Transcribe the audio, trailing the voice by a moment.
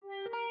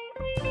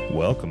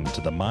Welcome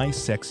to the My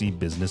Sexy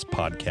Business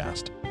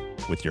Podcast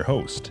with your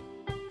host,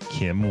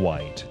 Kim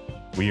White.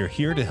 We are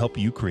here to help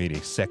you create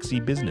a sexy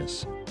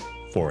business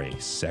for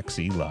a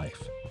sexy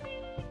life.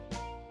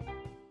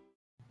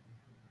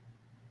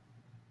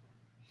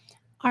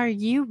 Are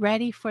you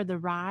ready for the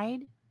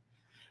ride?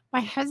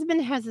 My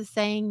husband has a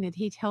saying that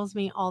he tells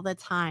me all the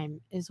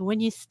time is when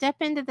you step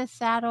into the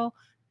saddle,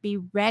 be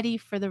ready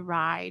for the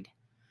ride.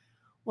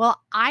 Well,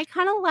 I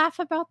kind of laugh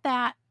about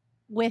that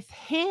with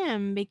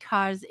him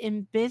because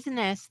in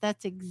business,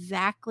 that's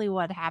exactly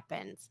what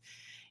happens.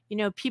 You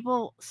know,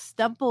 people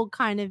stumble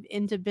kind of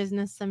into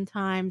business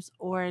sometimes,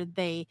 or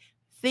they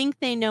think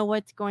they know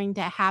what's going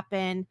to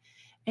happen.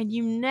 And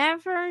you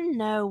never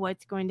know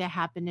what's going to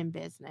happen in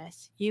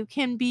business. You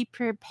can be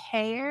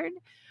prepared,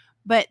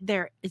 but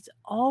there is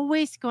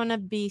always going to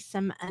be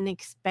some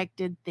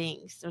unexpected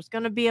things. There's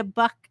going to be a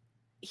buck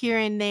here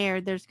and there.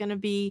 There's going to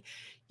be,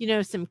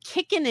 some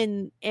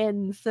kicking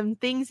and some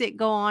things that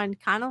go on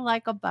kind of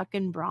like a buck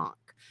and bronc.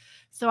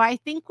 So I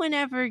think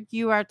whenever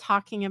you are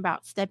talking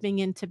about stepping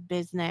into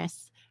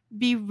business,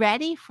 be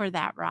ready for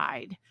that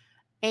ride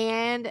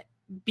and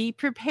be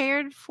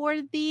prepared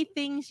for the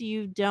things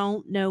you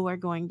don't know are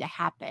going to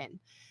happen.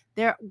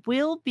 There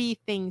will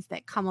be things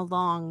that come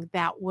along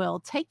that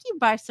will take you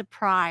by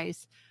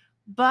surprise.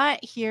 But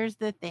here's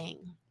the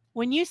thing.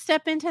 When you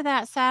step into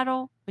that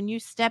saddle, when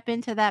you step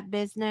into that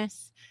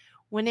business,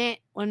 when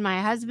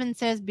my husband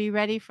says be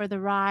ready for the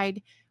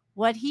ride,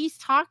 what he's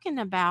talking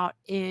about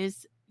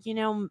is,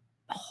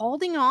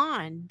 holding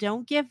on,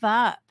 don't give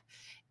up.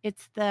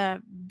 It's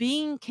the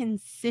being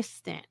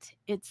consistent.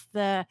 It's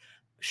the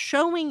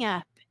showing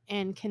up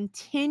and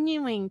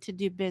continuing to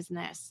do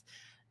business,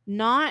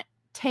 not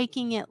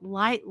taking it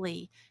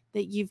lightly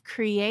that you've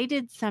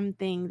created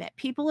something that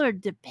people are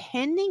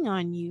depending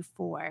on you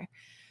for.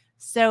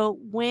 So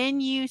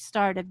when you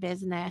start a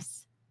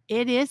business,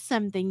 it is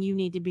something you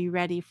need to be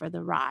ready for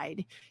the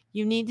ride.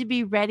 You need to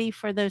be ready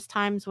for those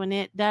times when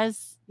it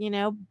does,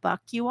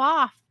 buck you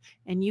off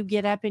and you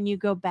get up and you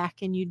go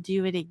back and you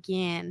do it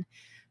again.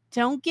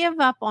 Don't give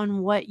up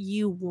on what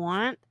you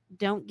want.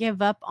 Don't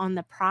give up on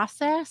the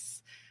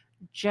process.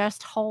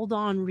 Just hold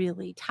on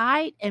really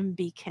tight and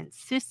be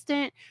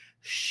consistent.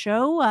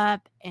 Show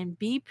up and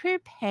be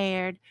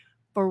prepared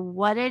for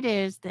what it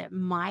is that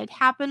might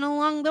happen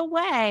along the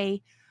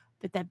way.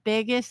 But the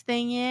biggest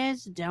thing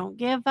is don't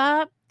give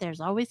up. There's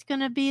always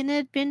going to be an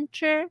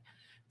adventure.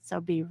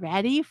 So be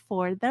ready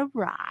for the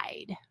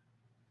ride.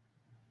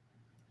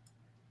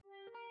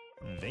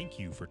 Thank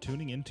you for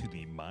tuning into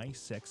the My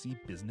Sexy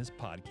Business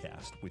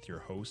Podcast with your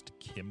host,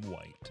 Kim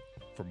White.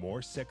 For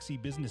more sexy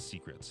business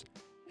secrets,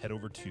 head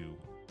over to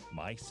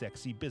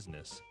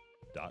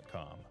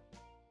mysexybusiness.com.